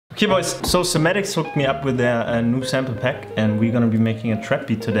Okay boys, so Somatics hooked me up with their new sample pack and we're gonna be making a trap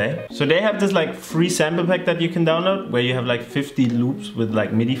beat today. So they have this like free sample pack that you can download where you have like 50 loops with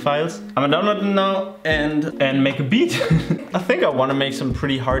like MIDI files. I'm gonna download them now and make a beat. I think I wanna make some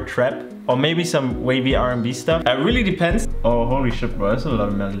pretty hard trap or maybe some wavy R&B stuff. It really depends. Oh holy shit bro, that's a lot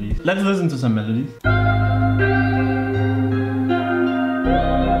of melodies. Let's listen to some melodies.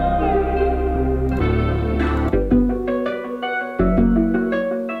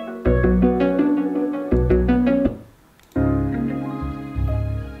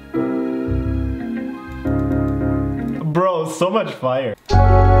 Bro, so much fire.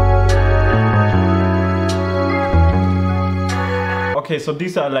 Okay, so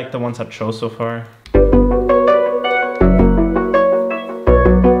these are like the ones I chose so far.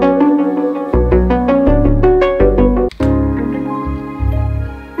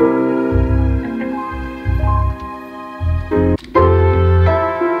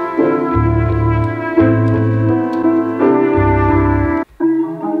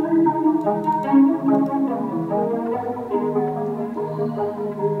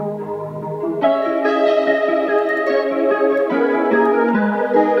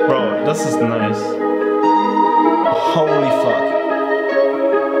 This is nice. Holy fuck.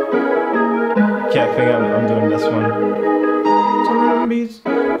 Okay, I think I'm doing this one.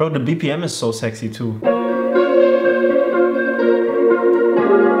 Bro, the BPM is so sexy too.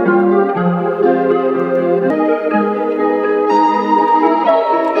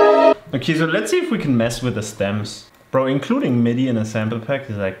 Okay, so let's see if we can mess with the stems. Bro, including MIDI in a sample pack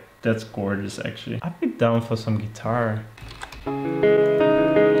is like, that's gorgeous actually. I'd be down for some guitar.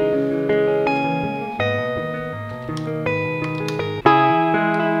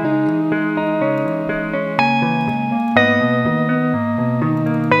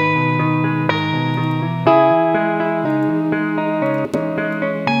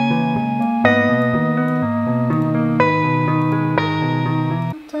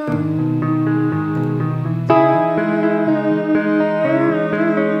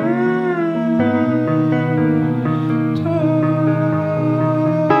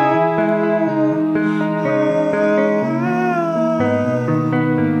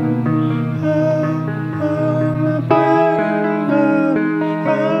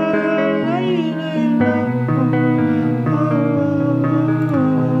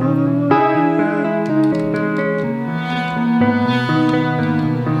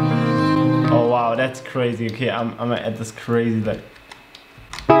 That's crazy. Okay, I'm gonna add this crazy like.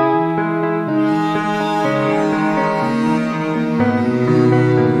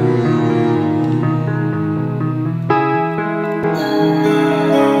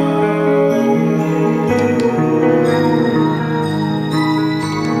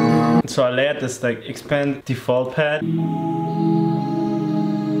 So I layered this like expand default pad.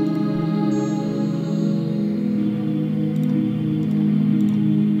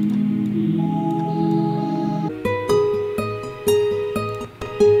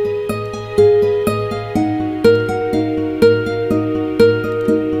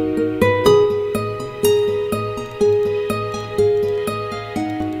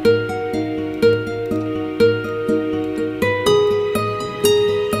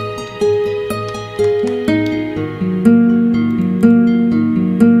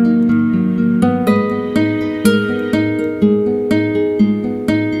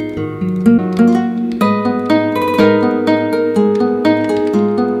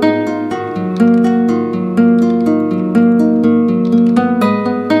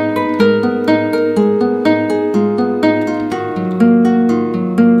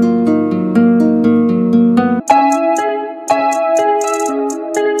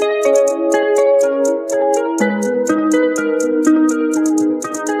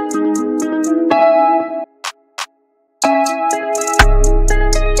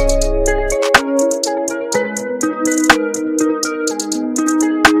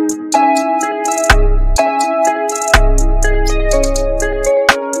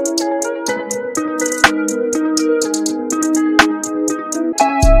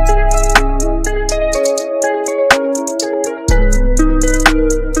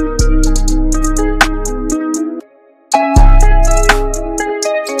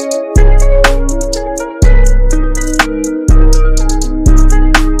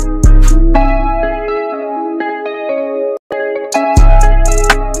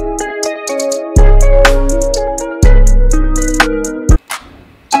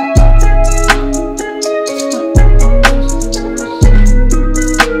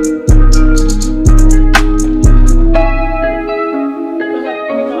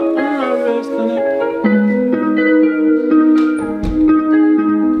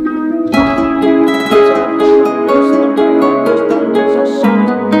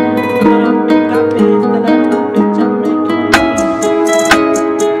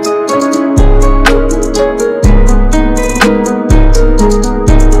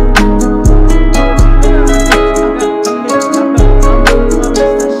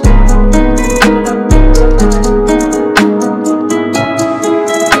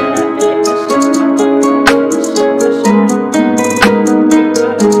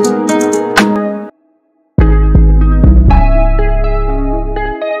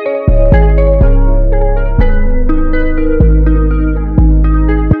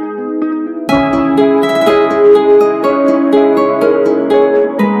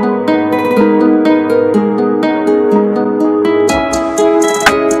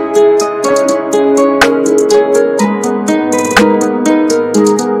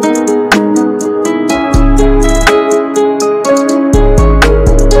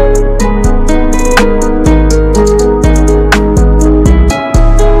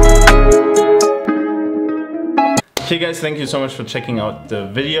 Okay guys, thank you so much for checking out the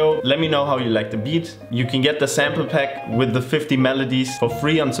video. Let me know how you like the beat. You can get the sample pack with the 50 melodies for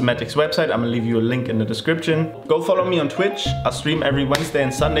free on Somatic's website. I'm gonna leave you a link in the description. Go follow me on Twitch. I stream every Wednesday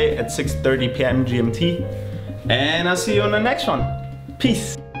and Sunday at 6:30 p.m. GMT. And I'll see you on the next one.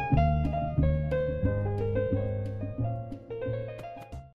 Peace.